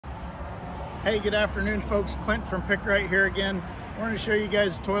Hey, good afternoon folks. Clint from Pick Right here again. I wanted to show you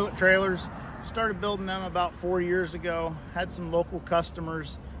guys toilet trailers. Started building them about 4 years ago. Had some local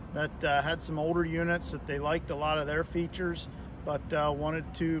customers that had some older units that they liked a lot of their features, but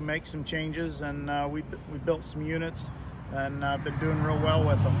wanted to make some changes, and we built some units and been doing real well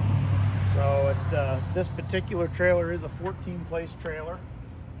with them. So this particular trailer is a 14-place trailer.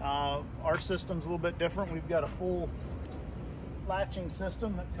 Our system's a little bit different. We've got a full latching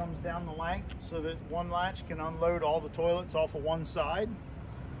system that comes down the length so that one latch can unload all the toilets off of one side.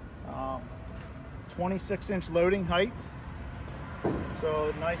 26-inch loading height,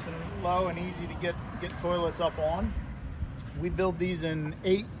 so nice and low and easy to get toilets up on. We build these in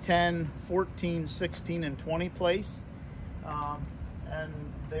 8, 10, 14, 16, and 20 place, and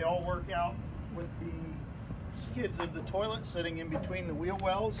they all work out with the skids of the toilet sitting in between the wheel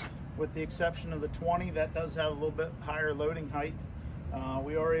wells, with the exception of the 20 that does have a little bit higher loading height.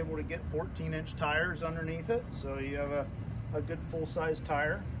 We are able to get 14-inch tires underneath it, so you have a good full-size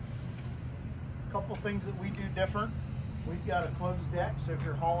tire. A couple things that we do different: we've got a closed deck, so if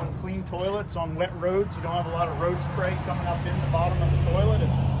you're hauling clean toilets on wet roads, you don't have a lot of road spray coming up in the bottom of the toilet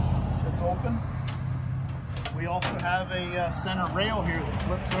if it's open. We also have a center rail here that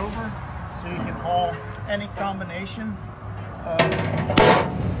flips over, so you can haul any combination of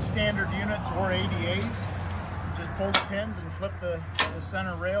standard units or ADAs. You just pull the pins and flip the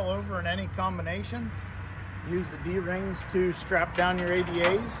center rail over in any combination. Use the D-rings to strap down your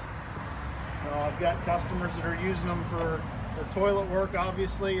ADAs. So I've got customers that are using them for toilet work,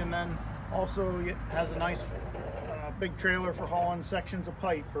 obviously, and then also it has a nice big trailer for hauling sections of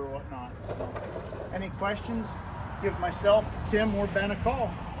pipe or whatnot. So any questions, give myself, Tim, or Ben a call.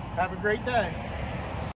 Have a great day.